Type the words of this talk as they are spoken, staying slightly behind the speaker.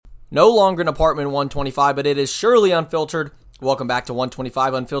No longer an apartment 125, but it is surely unfiltered. Welcome back to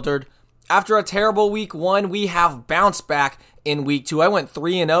 125 Unfiltered. After a terrible week 1, we have bounced back in week 2. I went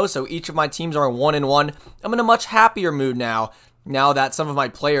 3-0, so each of my teams are 1-1. I'm in a much happier mood now that some of my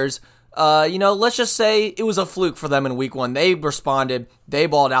players, let's just say it was a fluke for them in week 1. They responded, they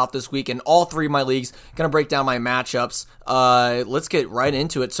balled out this week in all 3 of my leagues. Gonna break down my matchups. Let's get right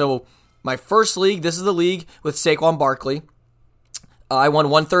into it. So my first league, this is the league with Saquon Barkley. I won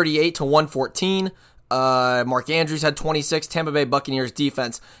 138-114. Mark Andrews had 26. Tampa Bay Buccaneers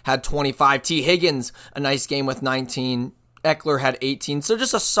defense had 25. T. Higgins, a nice game with 19. Eckler had 18. So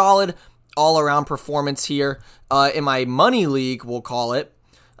just a solid all-around performance here. In my money league, we'll call it,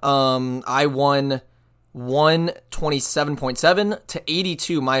 I won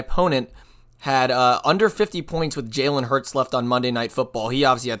 127.7-82. My opponent had under 50 points with Jalen Hurts left on Monday Night Football. He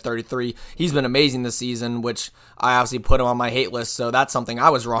obviously had 33. He's been amazing this season, which I obviously put him on my hate list, so that's something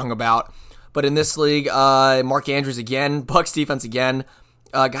I was wrong about. But in this league, Mark Andrews again, Bucs defense again.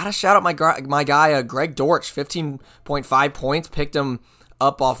 Gotta shout out my guy, Greg Dortch, 15.5 points. Picked him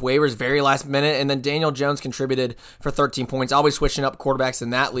up off waivers very last minute, and then Daniel Jones contributed for 13 points. I'll be switching up quarterbacks in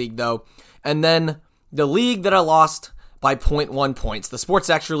that league, though. And then the league that I lost by 0.1 points. The Sports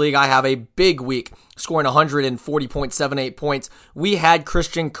Extra League, I have a big week, scoring 140.78 points. We had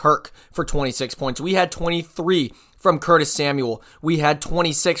Christian Kirk for 26 points. We had 23 from Curtis Samuel. We had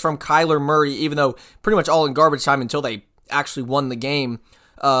 26 from Kyler Murray, even though pretty much all in garbage time until they actually won the game.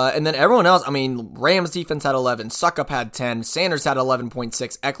 And then everyone else, Rams defense had 11. Suckup had 10. Sanders had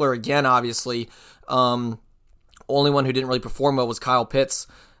 11.6. Eckler again, obviously. Only one who didn't really perform well was Kyle Pitts.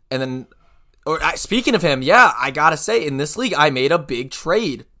 And then, speaking of him, I gotta say, in this league, I made a big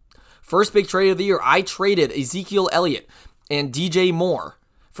trade. First big trade of the year, I traded Ezekiel Elliott and DJ Moore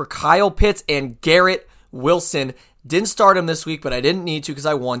for Kyle Pitts and Garrett Wilson. Didn't start him this week, but I didn't need to because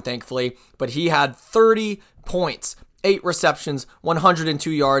I won, thankfully. But he had 30 points, 8 receptions,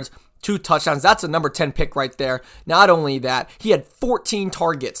 102 yards, 2 touchdowns. That's a number 10 pick right there. Not only that, he had 14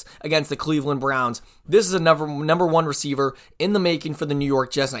 targets against the Cleveland Browns. This is a number 1 receiver in the making for the New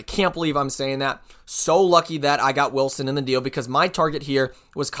York Jets, and I can't believe I'm saying that. So lucky that I got Wilson in the deal because my target here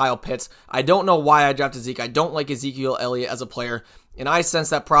was Kyle Pitts. I don't know why I drafted Zeke. I don't like Ezekiel Elliott as a player, and I sense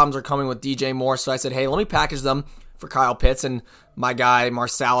that problems are coming with DJ Moore, so I said, hey, let me package them for Kyle Pitts. And my guy,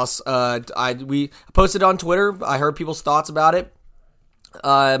 Marsalis, we posted on Twitter. I heard people's thoughts about it.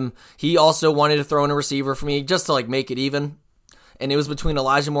 He also wanted to throw in a receiver for me just to make it even. And it was between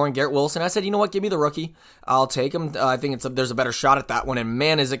Elijah Moore and Garrett Wilson. I said, you know what, give me the rookie. I'll take him. I think there's a better shot at that one. And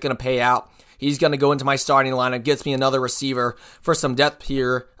man, is it going to pay out. He's going to go into my starting lineup, gets me another receiver for some depth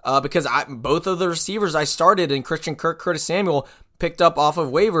here. Because both of the receivers I started in Christian Kirk, Curtis Samuel, picked up off of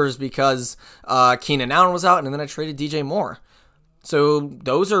waivers because Keenan Allen was out. And then I traded DJ Moore. So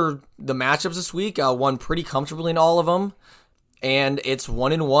those are the matchups this week. I won pretty comfortably in all of them. And it's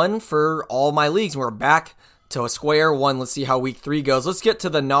 1-1 for all my leagues. We're back to a square one. Let's see how week 3 goes. Let's get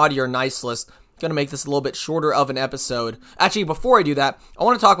to the naughty or nice list. Going to make this a little bit shorter of an episode. Actually, before I do that, I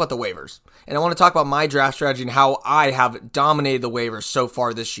want to talk about the waivers. And I want to talk about my draft strategy and how I have dominated the waivers so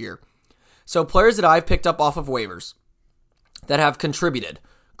far this year. So players that I've picked up off of waivers that have contributed.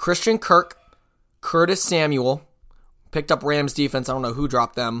 Christian Kirk, Curtis Samuel, picked up Rams defense. I don't know who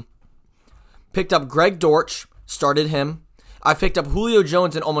dropped them. Picked up Greg Dortch, started him. I picked up Julio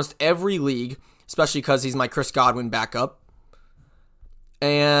Jones in almost every league, especially because he's my Chris Godwin backup.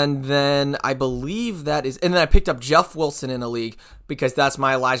 And then I picked up Jeff Wilson in a league because that's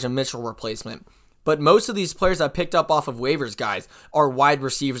my Elijah Mitchell replacement. But most of these players I picked up off of waivers, guys, are wide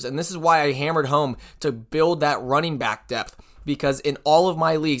receivers. And this is why I hammered home to build that running back depth. Because in all of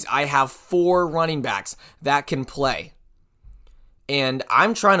my leagues, I have 4 running backs that can play. And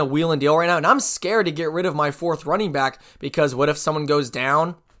I'm trying to wheel and deal right now, and I'm scared to get rid of my 4th running back because what if someone goes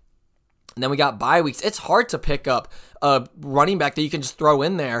down? And then we got bye weeks. It's hard to pick up a running back that you can just throw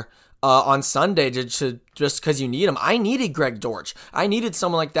in there on Sunday just because you need him. I needed Greg Dortch. I needed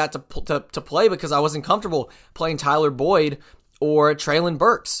someone like that to play because I wasn't comfortable playing Tyler Boyd or Treylon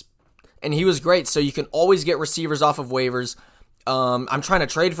Burks. And he was great, so you can always get receivers off of waivers. I'm trying to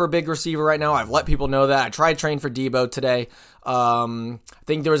trade for a big receiver right now. I've let people know that. I tried trading for Debo today. I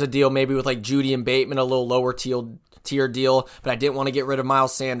think there was a deal maybe with Judy and Bateman, a little lower tier deal, but I didn't want to get rid of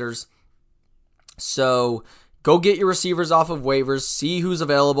Miles Sanders. So go get your receivers off of waivers. See who's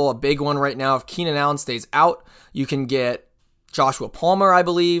available. A big one right now, if Keenan Allen stays out, you can get Joshua Palmer, I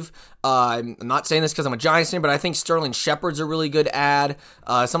believe. I'm not saying this because I'm a Giants fan, but I think Sterling Shepard's a really good ad.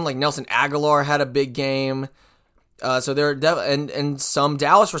 Someone like Nelson Aguilar had a big game. So there are and some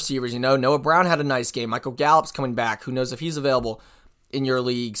Dallas receivers, Noah Brown had a nice game. Michael Gallup's coming back. Who knows if he's available? in your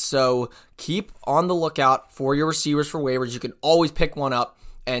league. So keep on the lookout for your receivers for waivers. You can always pick one up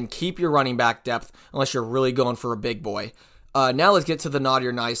and keep your running back depth unless you're really going for a big boy. Now let's get to the naughty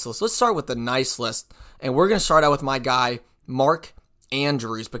or nice list. Let's start with the nice list. And we're going to start out with my guy, Mark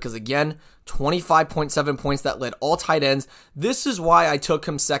Andrews, because again, 25.7 points that led all tight ends. This is why I took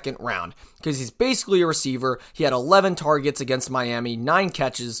him second round, because he's basically a receiver. He had 11 targets against Miami, 9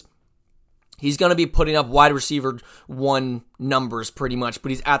 catches. He's going to be putting up wide receiver 1 numbers pretty much, but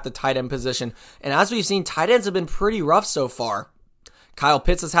he's at the tight end position. And as we've seen, tight ends have been pretty rough so far. Kyle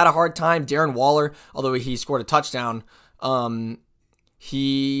Pitts has had a hard time. Darren Waller, although he scored a touchdown,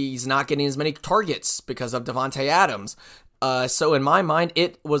 he's not getting as many targets because of Devontae Adams. So in my mind,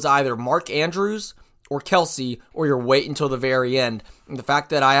 it was either Mark Andrews or Kelsey, or you're wait until the very end. And the fact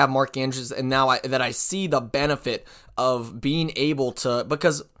that I have Mark Andrews and now that I see the benefit of being able to,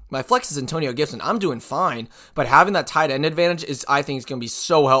 because my flex is Antonio Gibson, I'm doing fine, but having that tight end advantage I think is going to be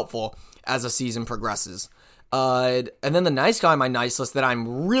so helpful as the season progresses. And then the nice guy on my nice list that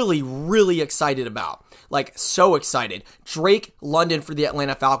I'm really, really excited about, like so excited, Drake London for the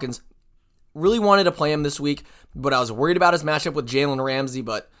Atlanta Falcons. Really wanted to play him this week, but I was worried about his matchup with Jalen Ramsey,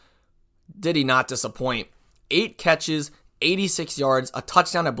 but did he not disappoint? 8 catches, 86 yards, a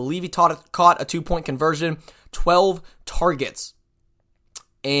touchdown. I believe he caught a 2-point conversion, 12 targets.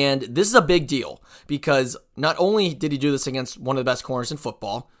 And this is a big deal because not only did he do this against one of the best corners in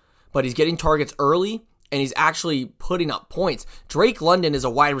football, but he's getting targets early and he's actually putting up points. Drake London is a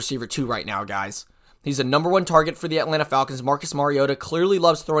wide receiver too right now, guys. He's a number 1 target for the Atlanta Falcons. Marcus Mariota clearly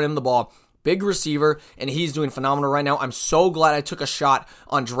loves throwing him the ball. Big receiver, and he's doing phenomenal right now. I'm so glad I took a shot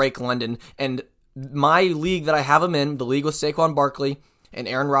on Drake London. And my league that I have him in, the league with Saquon Barkley and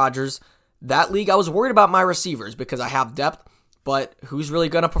Aaron Rodgers, that league I was worried about my receivers because I have depth, but who's really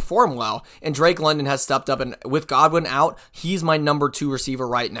going to perform well? And Drake London has stepped up, and with Godwin out, he's my number 2 receiver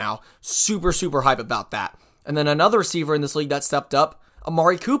right now. Super, super hype about that. And then another receiver in this league that stepped up,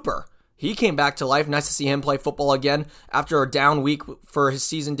 Amari Cooper. He came back to life. Nice to see him play football again after a down week for his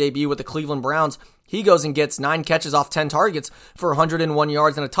season debut with the Cleveland Browns. He goes and gets 9 catches off 10 targets for 101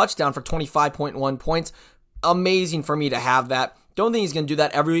 yards and a touchdown for 25.1 points. Amazing for me to have that. Don't think he's going to do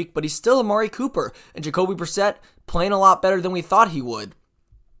that every week, but he's still Amari Cooper. And Jacoby Brissett playing a lot better than we thought he would.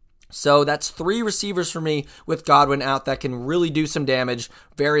 So that's 3 receivers for me with Godwin out that can really do some damage.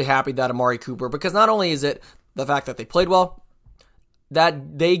 Very happy that Amari Cooper, because not only is it the fact that they played well,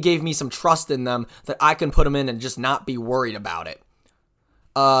 that they gave me some trust in them that I can put them in and just not be worried about it.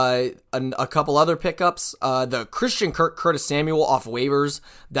 A couple other pickups. The Christian Kirk, Curtis Samuel off waivers.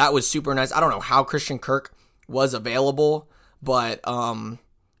 That was super nice. I don't know how Christian Kirk was available, but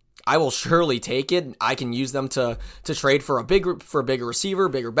I will surely take it. I can use them to trade for a bigger receiver,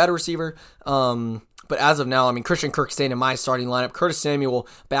 better receiver. But as of now, I mean, Christian Kirk staying in my starting lineup. Curtis Samuel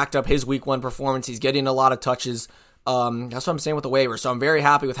backed up his week 1 performance. He's getting a lot of touches. That's what I'm saying with the waivers. So I'm very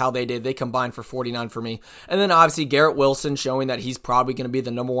happy with how they did. They combined for 49 for me. And then obviously Garrett Wilson showing that he's probably going to be the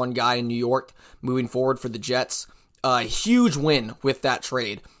number 1 guy in New York moving forward for the Jets. Huge win with that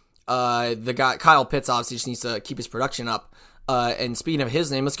trade. The guy, Kyle Pitts, obviously just needs to keep his production up. And speaking of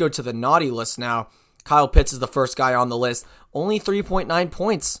his name, let's go to the naughty list now. Kyle Pitts is the first guy on the list. Only 3.9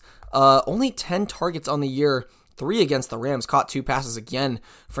 points. Only 10 targets on the year. 3 against the Rams, caught 2 passes again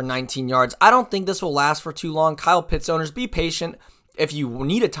for 19 yards. I don't think this will last for too long. Kyle Pitts owners, be patient. If you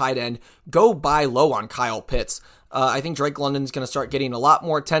need a tight end, go buy low on Kyle Pitts. I think Drake London's going to start getting a lot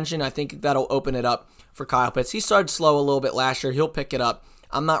more attention. I think that'll open it up for Kyle Pitts. He started slow a little bit last year. He'll pick it up.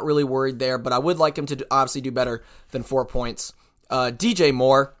 I'm not really worried there, but I would like him to obviously do better than 4 points. DJ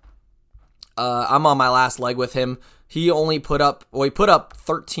Moore, I'm on my last leg with him. He put up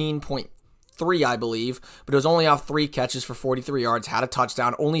 13.3, I believe, but it was only off 3 catches for 43 yards, had a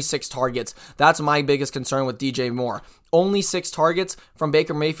touchdown, only 6 targets. That's my biggest concern with DJ Moore. Only 6 targets from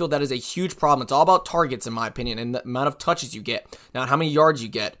Baker Mayfield. That is a huge problem. It's all about targets, in my opinion, and the amount of touches you get, not how many yards you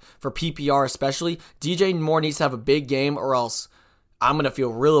get. For PPR especially, DJ Moore needs to have a big game, or else I'm going to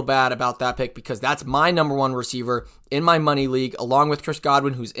feel real bad about that pick, because that's my number 1 receiver in my money league, along with Chris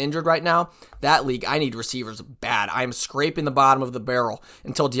Godwin, who's injured right now. That league, I need receivers bad. I am scraping the bottom of the barrel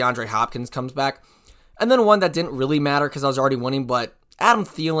until DeAndre Hopkins comes back. And then one that didn't really matter because I was already winning, but Adam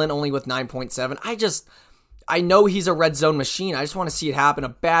Thielen only with 9.7. I know he's a red zone machine. I just want to see it happen. A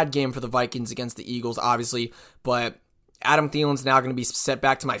bad game for the Vikings against the Eagles, obviously, but Adam Thielen's now going to be set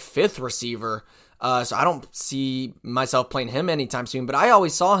back to my 5th receiver. So I don't see myself playing him anytime soon, but I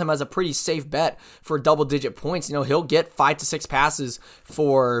always saw him as a pretty safe bet for double-digit points. You know, he'll get 5 to 6 passes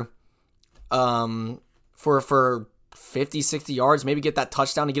for 50, 60 yards, maybe get that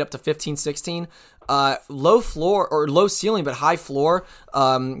touchdown to get up to 15, 16. Low floor or low ceiling, but high floor.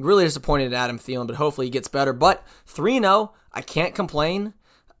 Really disappointed in Adam Thielen, but hopefully he gets better. But 3-0, I can't complain.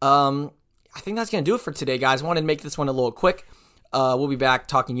 I think that's going to do it for today, guys. I wanted to make this one a little quick. We'll be back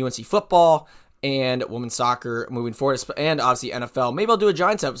talking UNC football and women's soccer moving forward, and obviously NFL. Maybe I'll do a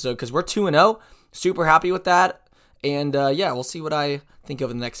Giants episode because we're 2-0. Super happy with that. And we'll see what I think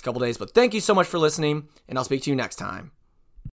of in the next couple days. But thank you so much for listening, and I'll speak to you next time.